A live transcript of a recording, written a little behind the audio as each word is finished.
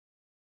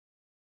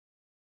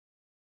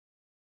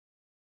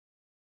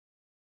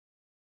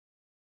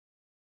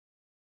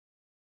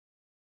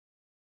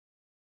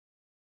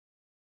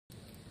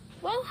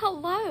Well,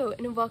 hello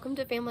and welcome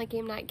to Family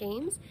Game Night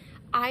Games.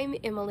 I'm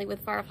Emily with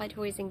Firefly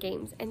Toys and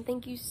Games, and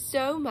thank you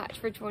so much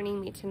for joining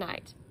me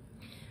tonight.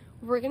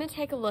 We're going to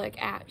take a look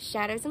at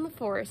Shadows in the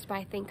Forest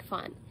by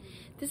Thinkfun.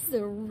 This is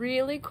a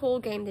really cool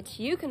game that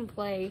you can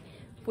play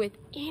with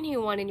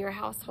anyone in your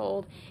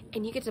household,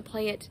 and you get to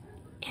play it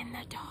in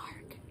the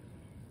dark.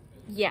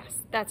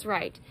 Yes, that's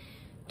right.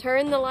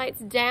 Turn the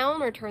lights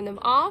down or turn them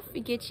off.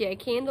 Get you a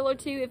candle or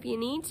two if you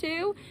need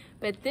to,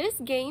 but this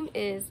game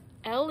is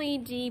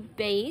LED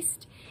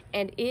based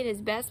and it is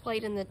best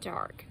played in the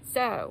dark.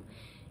 So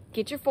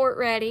get your fort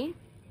ready,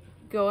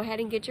 go ahead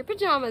and get your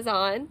pajamas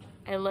on,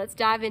 and let's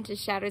dive into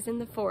Shadows in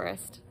the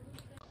Forest.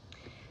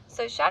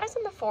 So Shadows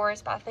in the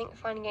Forest by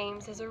Thinkfun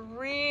Games is a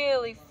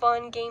really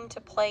fun game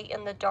to play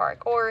in the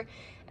dark, or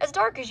as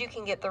dark as you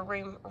can get the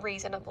room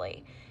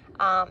reasonably.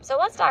 So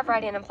let's dive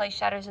right in and play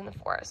Shadows in the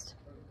Forest.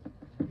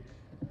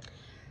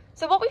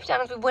 So what we've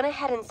done is we went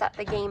ahead and set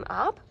the game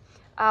up.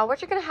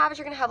 What you're going to have is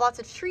you're going to have lots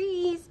of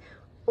trees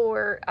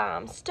or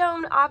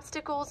stone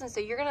obstacles, and so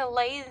you're going to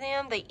lay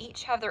them. They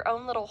each have their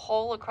own little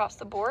hole across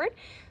the board.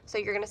 So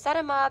you're going to set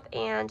them up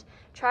and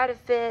try to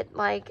fit,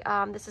 like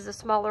this is a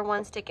smaller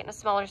one, stick it in a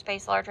smaller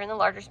space, larger in the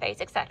larger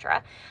space,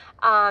 etc.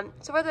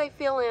 So where they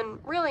feel in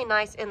really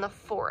nice in the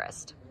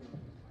forest.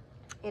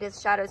 It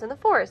is Shadows in the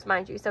Forest,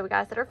 mind you, so we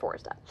got to set our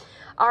forest up.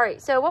 All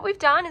right, so what we've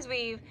done is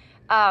we've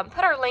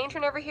put our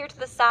lantern over here to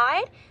the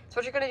side. So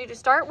what you're going to do to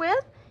start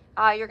with,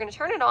 you're going to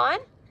turn it on,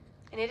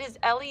 and it is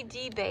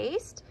LED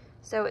based,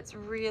 so it's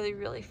really,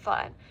 really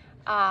fun.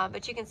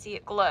 But you can see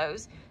it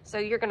glows. So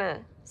you're going to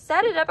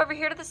set it up over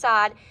here to the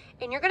side,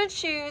 and you're going to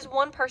choose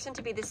one person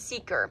to be the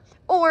seeker,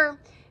 or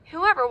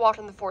whoever walked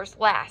in the forest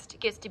last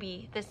gets to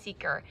be the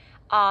seeker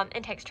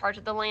and takes charge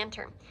of the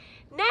lantern.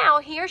 Now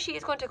he or she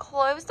is going to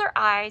close their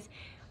eyes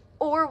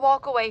or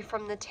walk away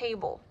from the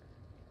table.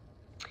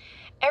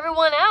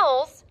 Everyone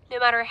else, no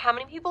matter how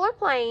many people are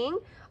playing,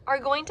 are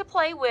going to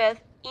play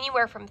with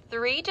anywhere from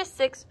 3 to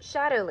 6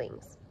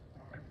 Shadowlings.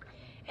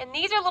 And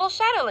these are little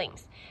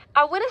Shadowlings.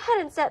 I went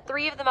ahead and set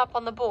 3 of them up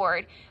on the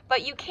board,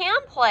 but you can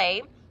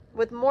play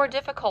with more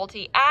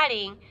difficulty,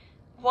 adding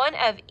 1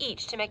 of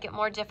each to make it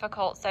more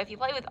difficult. So if you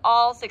play with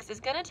all 6, it's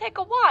going to take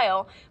a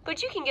while,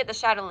 but you can get the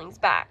Shadowlings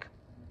back.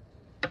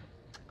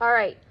 All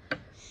right.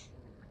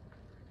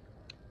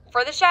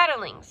 For the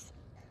Shadowlings,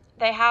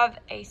 they have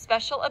a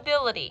special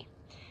ability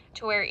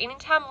to where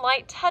anytime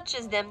light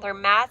touches them, their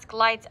mask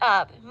lights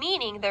up,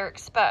 meaning they're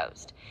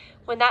exposed.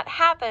 When that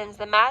happens,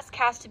 the mask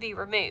has to be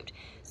removed.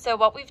 So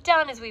what we've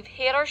done is we've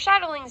hid our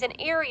Shadowlings in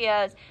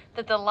areas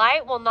that the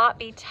light will not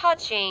be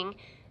touching,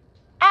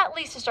 at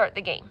least to start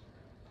the game.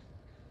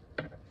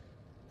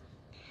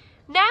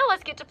 Now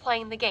let's get to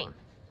playing the game.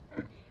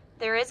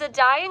 There is a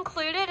die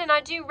included, and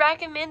I do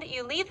recommend that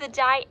you leave the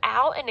die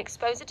out and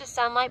expose it to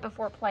sunlight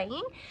before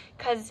playing,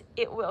 because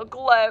it will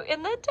glow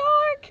in the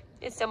dark.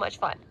 It's so much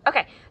fun.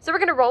 Okay, so we're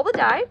going to roll the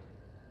die.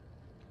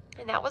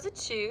 And that was a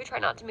 2. Try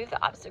not to move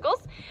the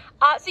obstacles.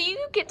 So you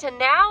get to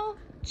now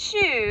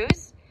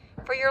choose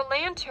for your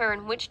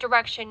lantern which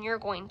direction you're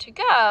going to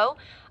go.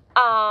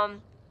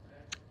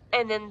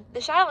 And then the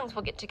Shadowlings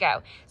will get to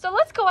go. So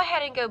let's go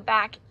ahead and go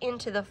back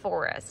into the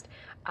forest.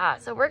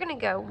 So we're going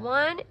to go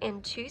 1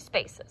 and 2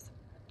 spaces.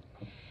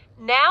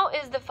 Now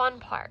is the fun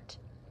part.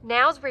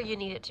 Now's where you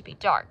need it to be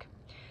dark.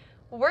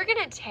 We're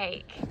going to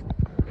take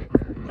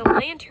the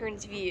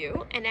lantern's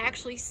view and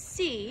actually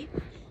see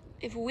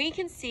if we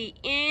can see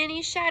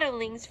any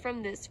Shadowlings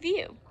from this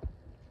view.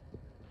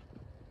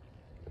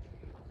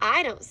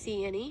 I don't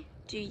see any.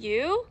 Do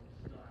you?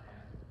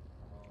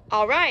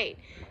 All right.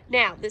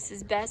 Now, this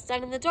is best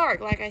done in the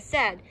dark. Like I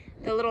said,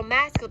 the little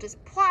mask will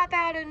just plop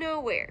out of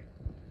nowhere.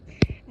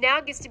 Now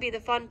it gets to be the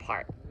fun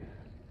part.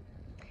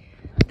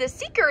 The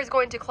seeker is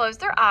going to close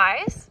their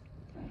eyes,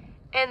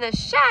 and the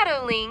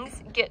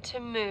Shadowlings get to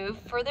move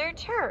for their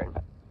turn.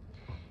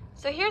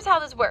 So here's how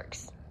this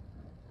works.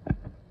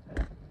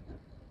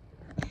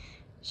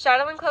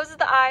 Shadowling closes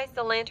the eyes,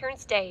 the lantern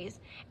stays,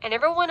 and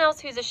everyone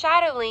else who's a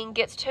Shadowling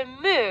gets to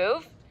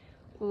move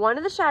one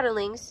of the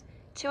Shadowlings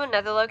to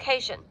another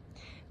location.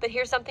 But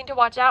here's something to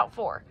watch out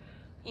for.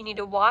 You need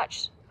to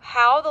watch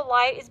how the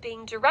light is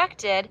being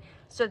directed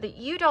so that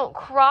you don't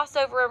cross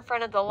over in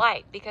front of the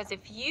light, because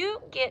if you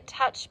get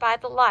touched by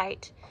the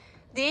light,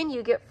 then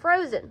you get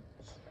frozen.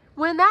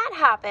 When that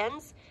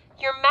happens,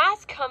 your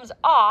mask comes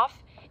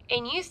off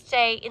and you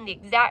stay in the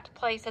exact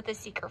place that the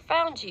seeker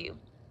found you,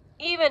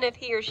 even if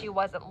he or she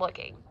wasn't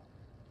looking.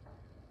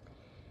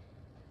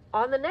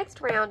 On the next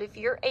round, if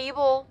you're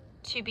able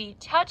to be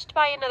touched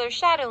by another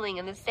Shadowling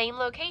in the same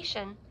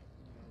location,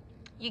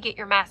 you get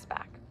your mask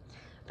back.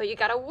 But you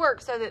gotta work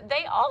so that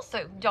they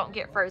also don't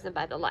get frozen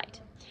by the light.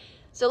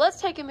 So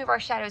let's take and move our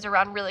shadows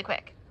around really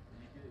quick.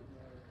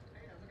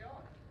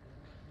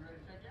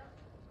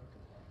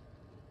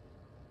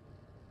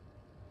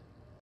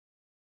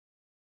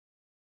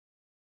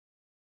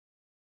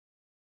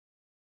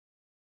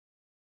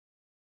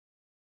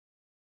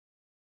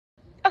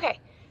 Okay,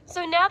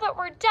 so now that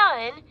we're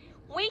done,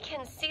 we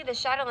can see the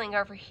Shadowling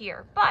over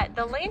here, but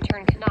the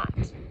lantern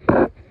cannot.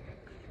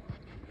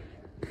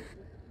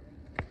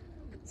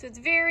 So it's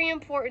very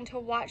important to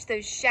watch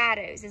those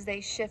shadows as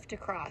they shift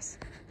across.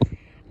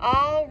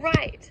 All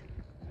right,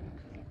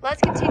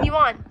 let's continue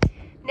on.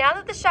 Now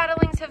that the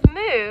Shadowlings have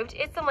moved,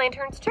 it's the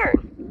lantern's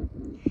turn.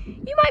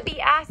 You might be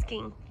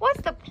asking,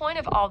 what's the point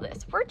of all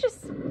this? We're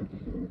just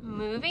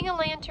moving a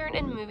lantern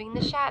and moving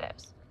the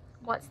shadows.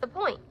 What's the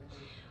point?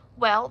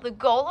 Well, the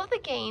goal of the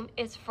game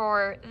is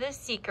for the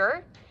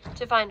Seeker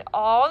to find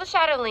all the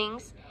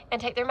Shadowlings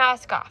and take their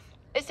mask off,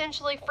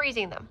 essentially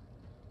freezing them.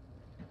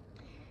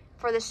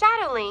 For the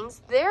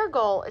Shadowlings, their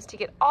goal is to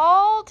get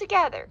all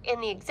together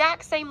in the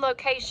exact same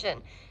location.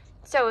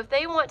 So if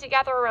they want to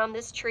gather around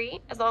this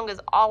tree, as long as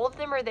all of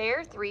them are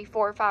there, 3,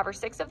 4, 5, or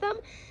 6 of them,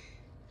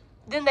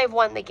 then they've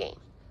won the game.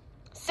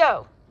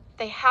 So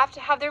they have to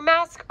have their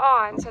mask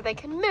on so they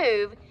can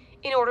move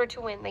in order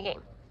to win the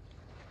game.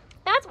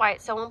 That's why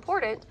it's so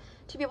important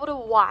to be able to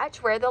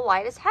watch where the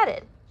light is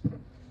headed.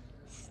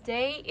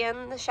 Stay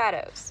in the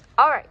shadows.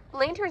 All right,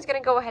 lantern's gonna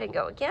go ahead and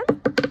go again.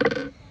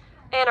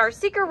 And our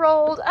Seeker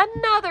rolled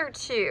another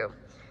 2.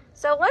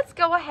 So let's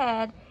go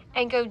ahead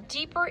and go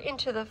deeper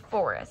into the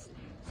forest.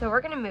 So we're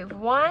gonna move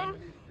 1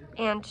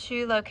 and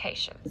 2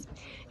 locations.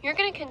 You're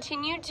gonna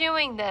continue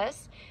doing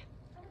this,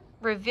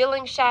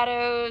 revealing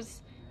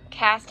shadows,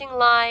 casting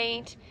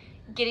light,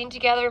 getting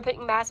together and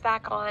putting masks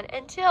back on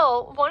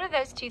until one of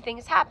those 2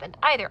 things happen.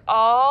 Either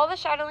all the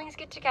Shadowlings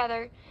get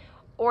together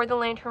or the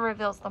lantern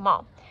reveals them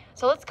all.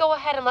 So let's go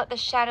ahead and let the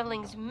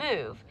Shadowlings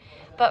move.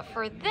 But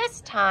for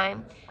this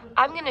time,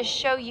 I'm going to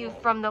show you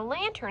from the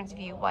lantern's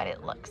view what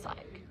it looks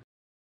like.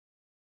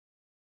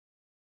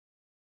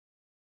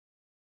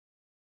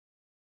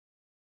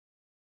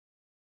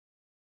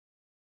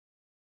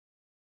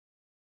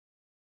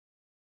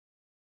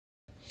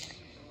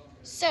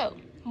 So,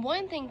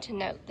 one thing to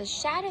note, the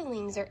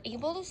Shadowlings are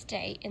able to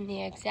stay in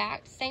the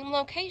exact same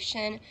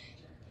location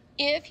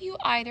if you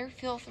either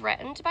feel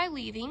threatened by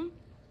leaving,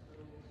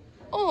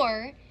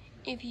 or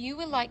if you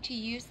would like to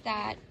use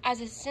that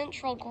as a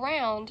central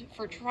ground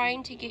for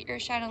trying to get your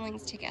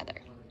Shadowlings together.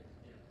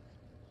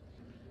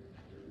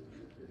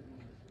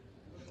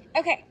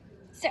 Okay,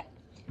 so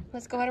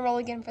let's go ahead and roll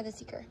again for the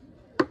Seeker.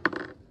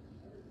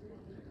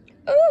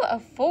 Ooh, a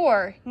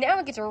 4. Now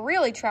it gets to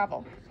really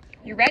travel.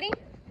 You ready?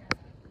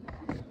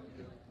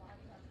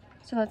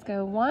 So let's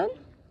go 1,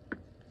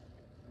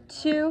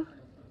 2,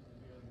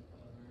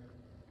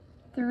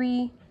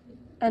 3,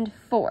 and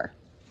 4.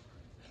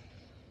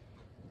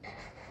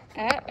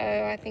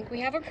 Uh-oh, I think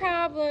we have a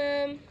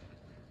problem.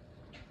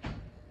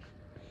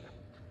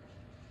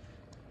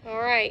 All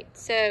right,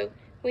 so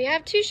we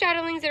have 2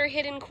 Shadowlings that are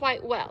hidden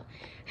quite well.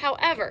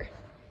 However,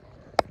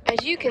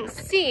 as you can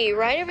see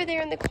right over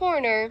there in the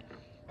corner,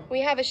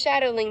 we have a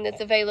Shadowling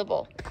that's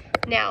available.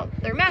 Now,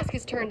 their mask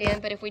is turned in,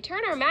 but if we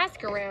turn our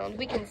mask around,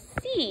 we can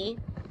see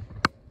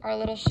our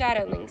little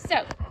Shadowling.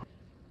 So,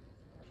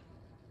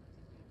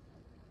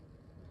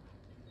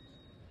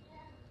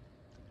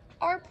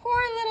 our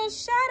poor little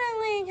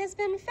Shadowling has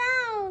been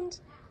found.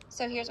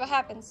 So here's what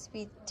happens.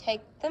 We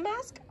take the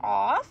mask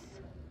off.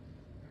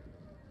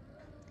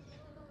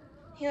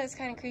 He looks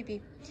kind of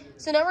creepy.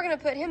 So now we're going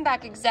to put him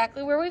back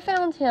exactly where we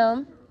found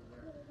him.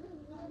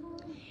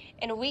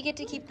 And we get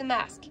to keep the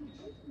mask.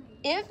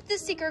 If the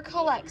Seeker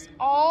collects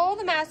all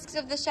the masks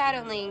of the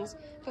Shadowlings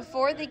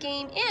before the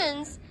game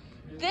ends,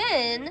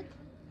 then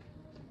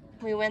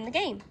we win the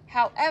game.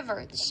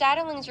 However, the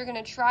Shadowlings are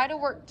going to try to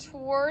work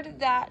toward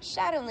that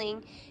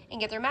Shadowling and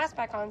get their mask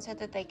back on so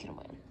that they can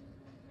win.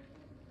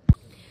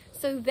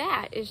 So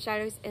that is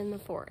Shadows in the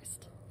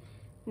Forest.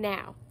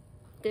 Now,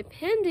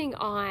 depending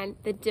on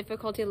the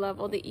difficulty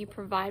level that you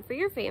provide for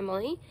your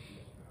family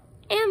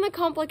and the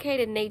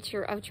complicated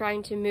nature of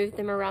trying to move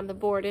them around the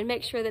board and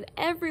make sure that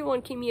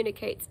everyone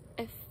communicates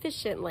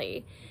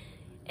efficiently,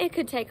 it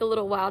could take a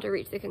little while to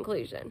reach the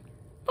conclusion.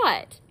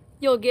 But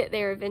you'll get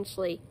there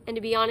eventually. And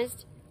to be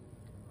honest,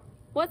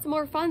 what's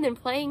more fun than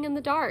playing in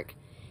the dark?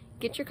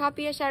 Get your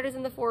copy of Shadows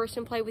in the Forest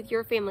and play with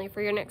your family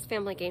for your next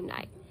family game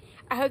night.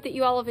 I hope that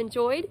you all have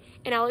enjoyed,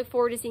 and I look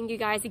forward to seeing you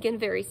guys again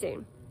very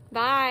soon.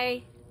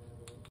 Bye!